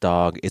adopt this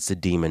dog. It's a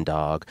demon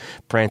dog.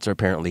 Prancer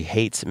apparently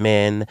hates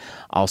men,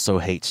 also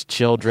hates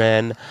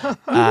children.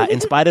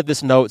 In spite of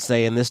this note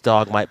saying this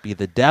dog might be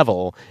the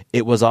devil,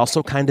 it was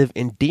also kind of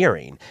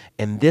endearing.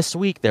 And this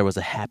week, there was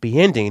a happy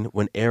ending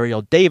when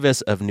Ariel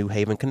Davis of New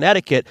Haven,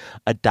 Connecticut,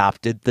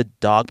 adopted the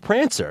dog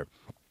Prancer.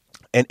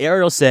 And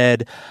Ariel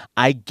said,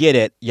 I get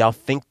it. Y'all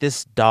think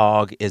this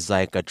dog is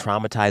like a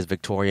traumatized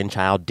Victorian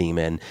child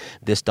demon.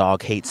 This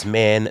dog hates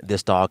men.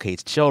 This dog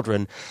hates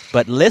children.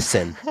 But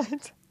listen,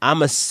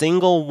 I'm a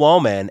single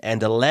woman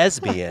and a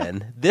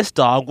lesbian. This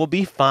dog will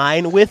be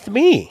fine with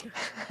me.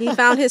 He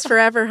found his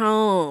forever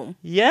home.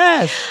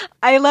 Yes.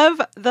 I love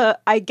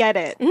I get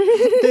it.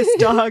 This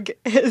dog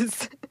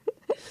is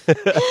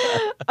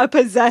a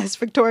possessed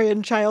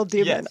Victorian child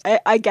demon.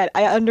 Yes.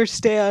 I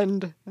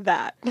understand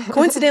that.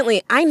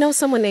 Coincidentally, I know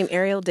someone named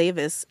Ariel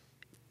Davis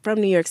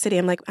from New York City.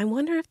 I'm like, I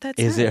wonder if that's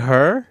Is it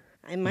her?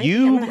 I might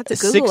I'm gonna have to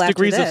Google 6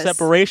 degrees after of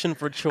separation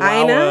for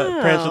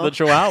Chihuahua, Prancer the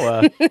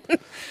Chihuahua.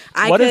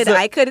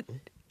 I could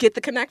get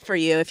the connect for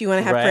you if you want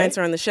to have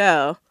Prancer on the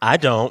show. I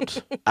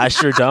don't. I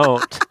sure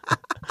don't.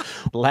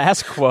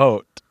 Last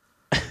quote.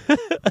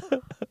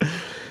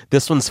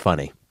 This one's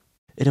funny.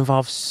 It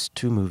involves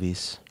 2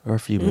 movies, or a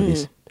few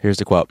movies. Here's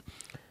the quote.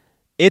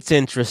 It's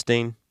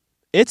interesting.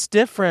 It's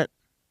different.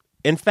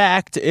 In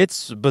fact,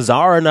 it's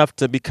bizarre enough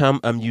to become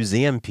a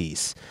museum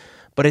piece.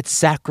 But its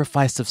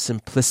sacrifice of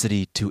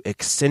simplicity to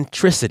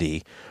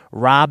eccentricity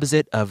robs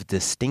it of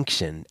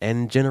distinction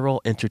and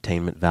general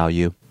entertainment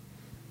value.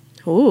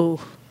 Ooh.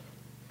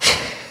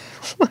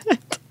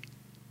 What?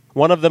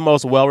 One of the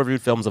most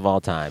well-reviewed films of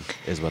all time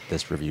is what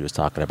this review is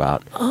talking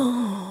about.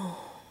 Oh.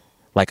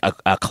 Like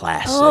a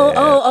classic.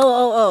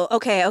 Oh.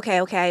 Okay.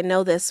 I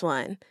know this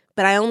one.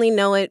 But I only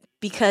know it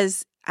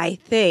because I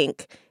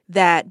think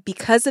that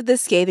because of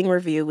this scathing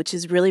review, which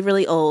is really,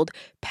 really old,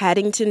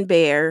 Paddington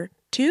Bear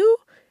 2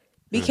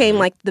 became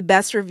like the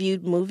best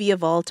reviewed movie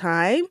of all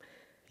time.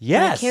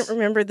 Yes. And I can't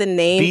remember the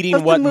name Beating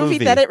of the movie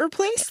that it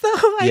replaced, though.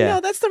 I know,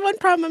 that's the one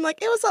problem. I'm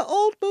like, it was an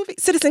old movie.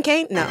 Citizen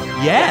Kane? No.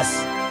 Yes.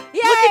 Yay,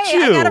 look at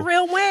you. I got a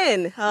real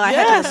win. Oh, I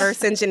had to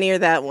reverse engineer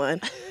that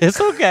one. It's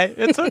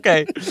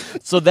okay.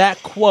 So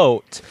that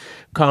quote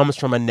comes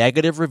from a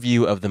negative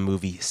review of the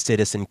movie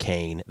Citizen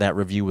Kane. That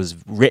review was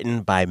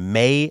written by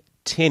May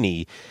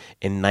Tinney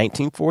in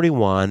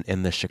 1941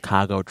 in the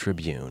Chicago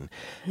Tribune.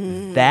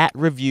 That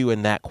review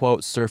and that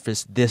quote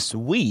surfaced this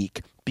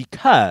week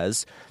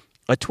because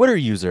a Twitter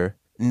user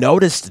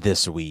noticed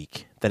this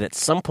week that at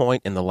some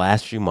point in the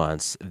last few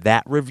months,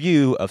 that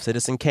review of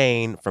Citizen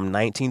Kane from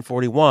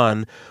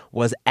 1941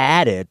 was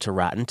added to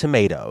Rotten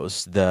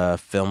Tomatoes, the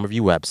film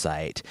review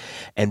website.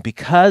 And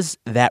because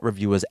that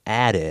review was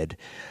added,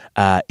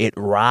 it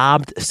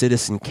robbed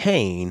Citizen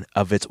Kane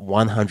of its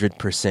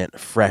 100%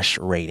 fresh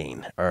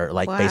rating, or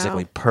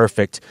basically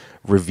perfect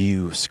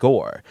review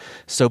score.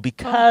 So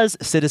because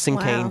Citizen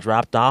Kane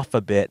dropped off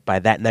a bit by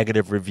that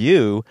negative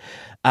review,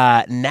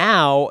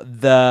 Now,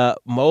 the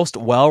most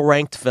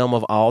well-ranked film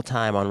of all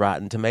time on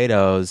Rotten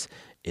Tomatoes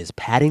is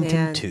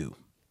Paddington 2.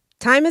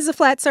 Time is a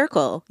flat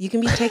circle. You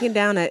can be taken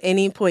down at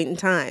any point in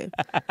time.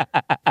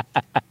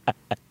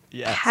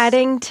 Yes.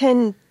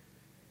 Paddington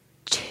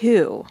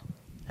 2.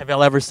 Have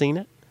y'all ever seen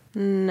it?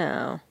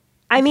 No.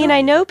 I mean,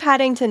 I know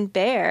Paddington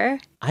Bear.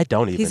 I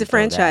don't even He's a know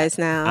franchise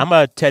that. now. I'm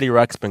a Teddy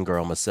Ruxpin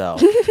girl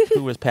myself.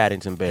 Who is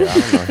Paddington Bear?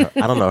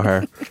 I don't know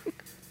her.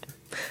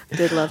 I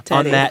did love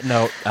Teddy. On that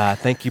note,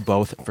 thank you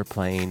both for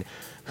playing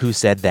Who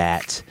Said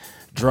That.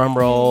 Drum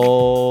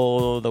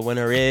roll. The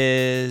winner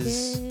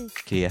is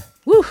Kia.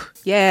 Woo!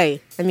 Yay.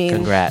 I mean,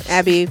 congrats.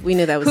 Abby, we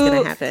knew that was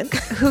going to happen.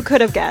 Who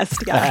could have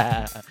guessed?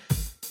 Yeah.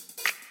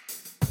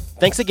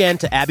 Thanks again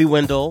to Abby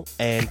Wendell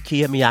and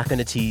Kia Miaka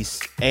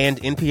Natisse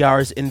and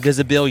NPR's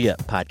Invisibilia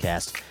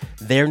podcast.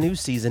 Their new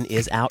season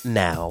is out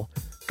now.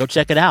 Go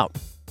check it out.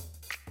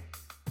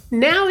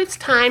 Now it's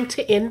time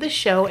to end the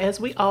show as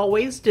we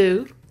always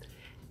do.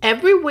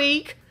 Every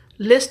week,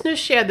 listeners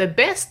share the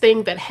best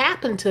thing that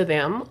happened to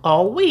them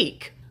all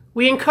week.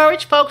 We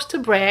encourage folks to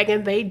brag,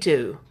 and they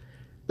do.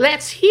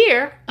 Let's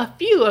hear a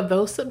few of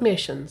those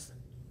submissions.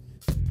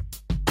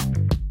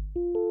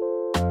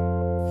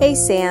 Hey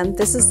Sam,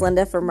 this is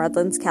Linda from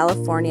Redlands,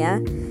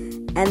 California.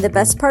 And the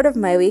best part of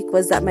my week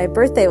was that my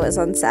birthday was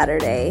on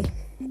Saturday.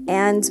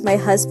 And my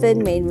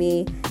husband made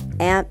me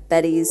Aunt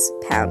Betty's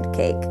pound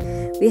cake.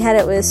 We had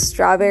it with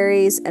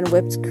strawberries and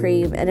whipped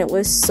cream, and it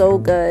was so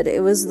good.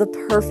 It was the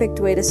perfect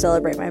way to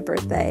celebrate my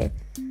birthday.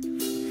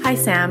 Hi,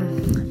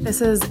 Sam. This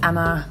is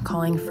Emma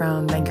calling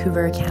from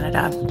Vancouver,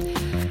 Canada.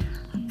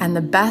 And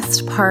the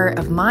best part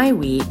of my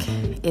week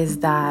is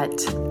that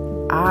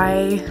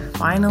I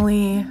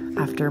finally,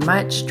 after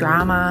much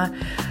drama,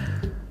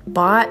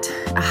 bought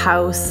a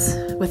house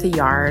with a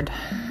yard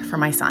for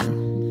my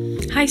son.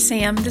 Hi,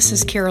 Sam. This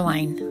is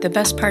Caroline. The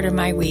best part of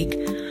my week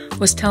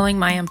was telling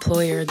my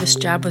employer this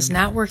job was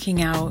not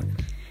working out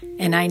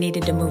and I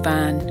needed to move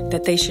on,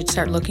 that they should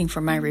start looking for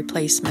my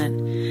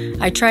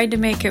replacement. I tried to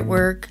make it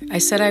work. I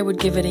said I would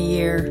give it a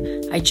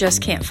year. I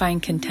just can't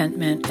find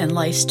contentment and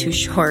life's too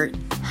short.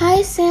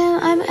 Hi, Sam.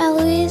 I'm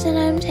Eloise and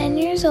I'm 10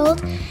 years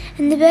old.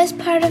 And the best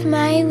part of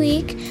my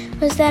week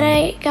was that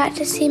I got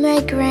to see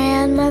my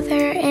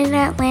grandmother in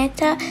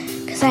Atlanta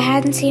because I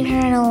hadn't seen her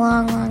in a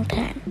long, long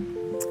time.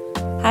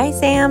 Hi,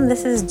 Sam.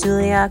 This is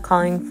Julia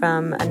calling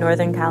from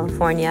Northern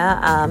California.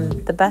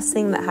 The best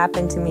thing that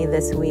happened to me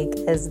this week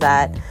is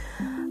that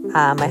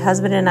my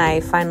husband and I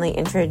finally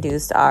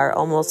introduced our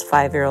almost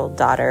 5-year-old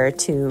daughter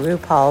to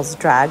RuPaul's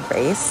Drag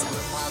Race.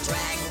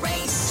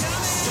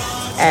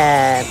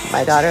 And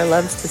my daughter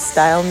loves to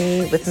style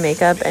me with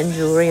makeup and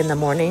jewelry in the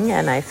morning,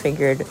 and I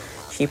figured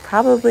she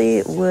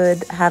probably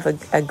would have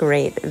a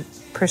great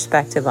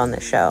perspective on the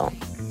show.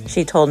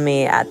 She told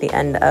me at the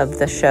end of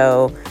the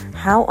show,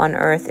 how on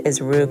earth is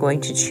Ru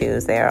going to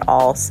choose? They are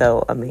all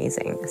so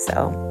amazing.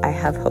 So I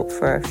have hope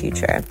for our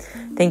future.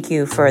 Thank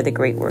you for the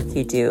great work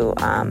you do.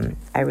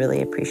 I really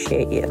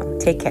appreciate you.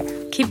 Take care.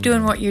 Keep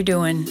doing what you're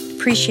doing.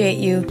 Appreciate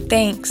you.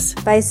 Thanks.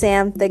 Bye,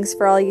 Sam. Thanks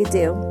for all you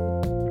do.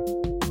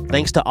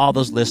 Thanks to all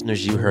those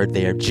listeners you heard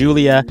there.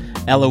 Julia,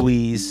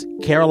 Eloise,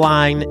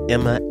 Caroline,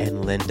 Emma,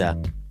 and Linda.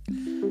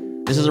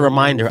 This is a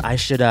reminder, I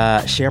should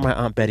share my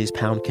Aunt Betty's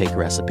pound cake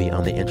recipe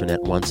on the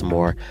internet once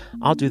more.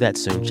 I'll do that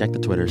soon. Check the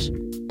Twitters.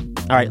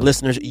 All right,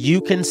 listeners, you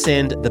can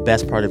send the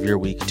best part of your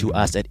week to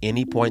us at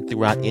any point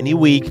throughout any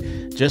week.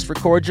 Just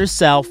record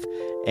yourself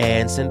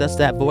and send us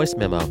that voice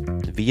memo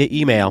via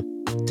email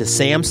to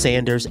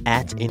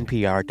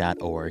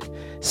samsanders@npr.org.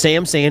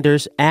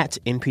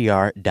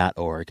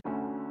 samsanders@npr.org.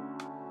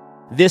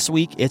 This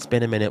week, It's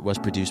Been a Minute was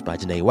produced by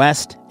Janae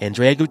West,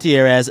 Andrea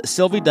Gutierrez,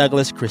 Sylvie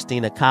Douglas,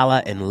 Christina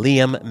Kala, and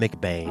Liam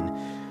McBain.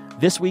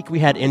 This week, we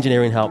had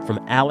engineering help from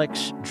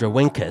Alex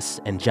Drawinkas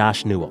and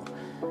Josh Newell.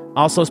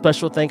 Also,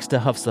 special thanks to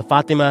Hafsa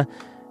Fatima,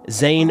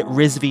 Zain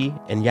Rizvi,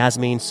 and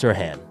Yasmin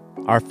Surhan.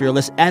 Our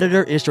fearless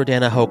editor is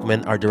Jordana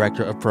Hochman. Our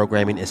director of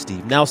programming is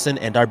Steve Nelson.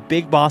 And our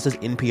big boss is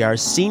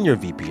NPR's senior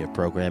VP of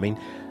programming,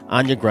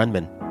 Anya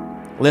Grundman.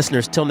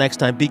 Listeners, till next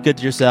time, be good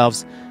to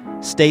yourselves.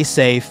 Stay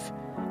safe.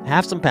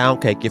 Have some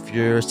pound cake if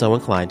you're so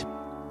inclined.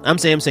 I'm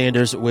Sam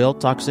Sanders. We'll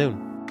talk soon.